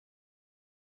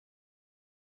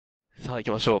さあ行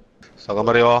きましょう。さあ、頑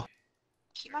張れよ。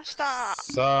来ました。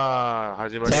さあ、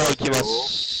始まりさあ行きまましたよ。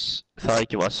し、さあ行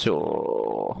きまし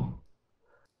ょ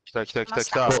来た来た来た来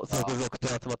う。た。お、続々と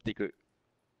集まっていく。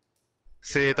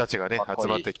精鋭たちがね、かっこいい集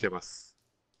まってきてます。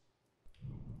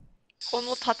こ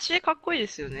の立ち絵かっこいいで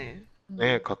すよね。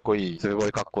ねかっこいい。さすご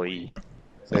いかっこいい。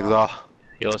あ、行くぞ。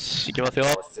よし、行きますよ。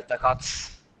絶対勝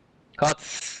つ。勝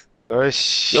つ。よ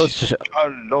し。よし、あ、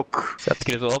6。やって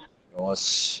くるぞ。よ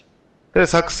し。で、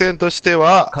作戦として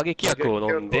は、過激薬を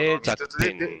飲んで弱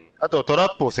点。あとトラ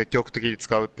ップを積極的に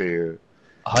使うっていう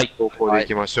はい。方向で行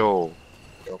きましょ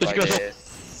了解で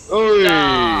すす。う。おい。じ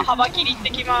ゃあ、幅切り行って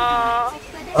きま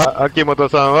あ、秋元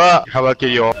さんは幅切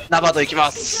りを。ナバド行き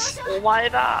ます。ーす。お前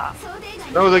だ。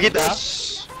なるほど、切った。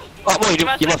あ、もういる、来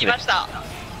ました、いますね。来ました。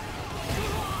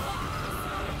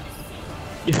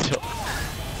よいし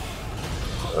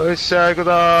ょ。よっしゃ、行く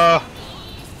ぞー。は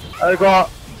い、行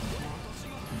こ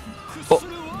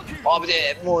あぶね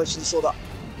え、もう死にそうだ。う。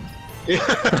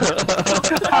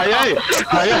早い、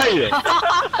早いね。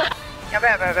やべ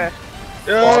やべや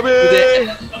べ。やべえ。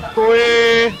怖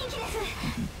えー。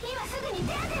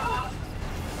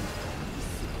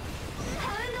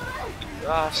う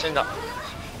わー、死んだ。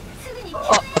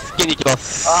あ、助けに行きま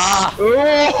す。あおお。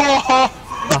あ、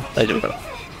大丈夫かな。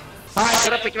はい、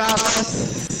トラップ行きま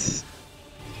す。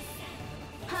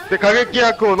で、過激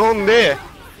薬を飲んで、よ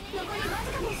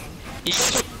い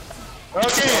しょ。オッケ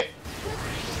ー。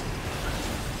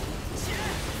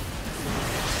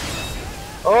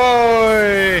お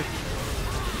ーい。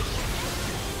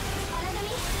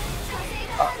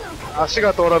あ、足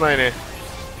が通らないね。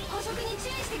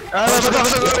あー、また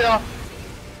来る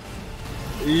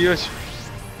よ。よいし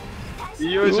ょ。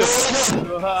よいしょ。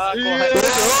うわー、よい怖い。しょ。お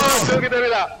ー、しょげダメ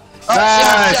だ。あ、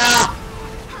ナイス。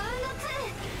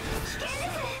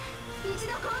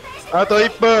しあと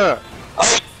1分。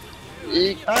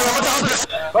いい。あー、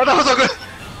また補足。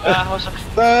あー、欲しい。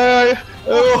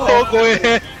おお、怖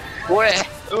え。怖え。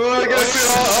うわ、逆よ。よ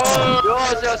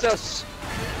しよしよし。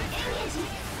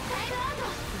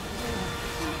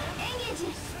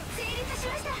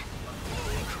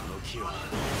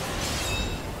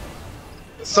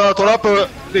さあ、トラップ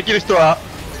できる人は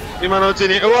今のうち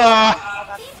に。うわ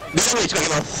ルーム1かけ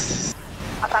ます。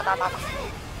あたたたた。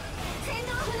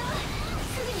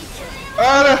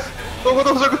あら、ここで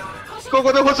捕食、こ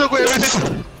こで捕食やめて。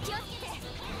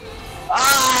あ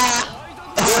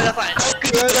ー、ごめんなさい。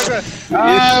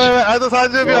あと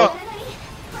30秒。よ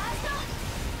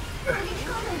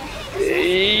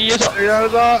いしょ。やる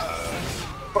ぞ。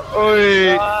お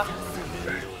い。あ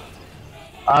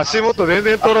足元全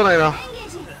然通らないな。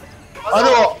あ、で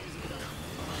も。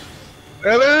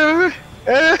やべ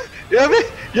やべ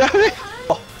やべ。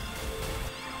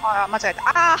あー、間違えた。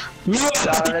あうわー、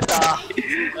やられた。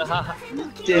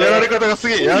やられ方がす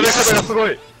げえ。やられ方がすご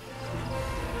い。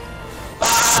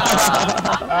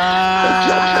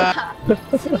あ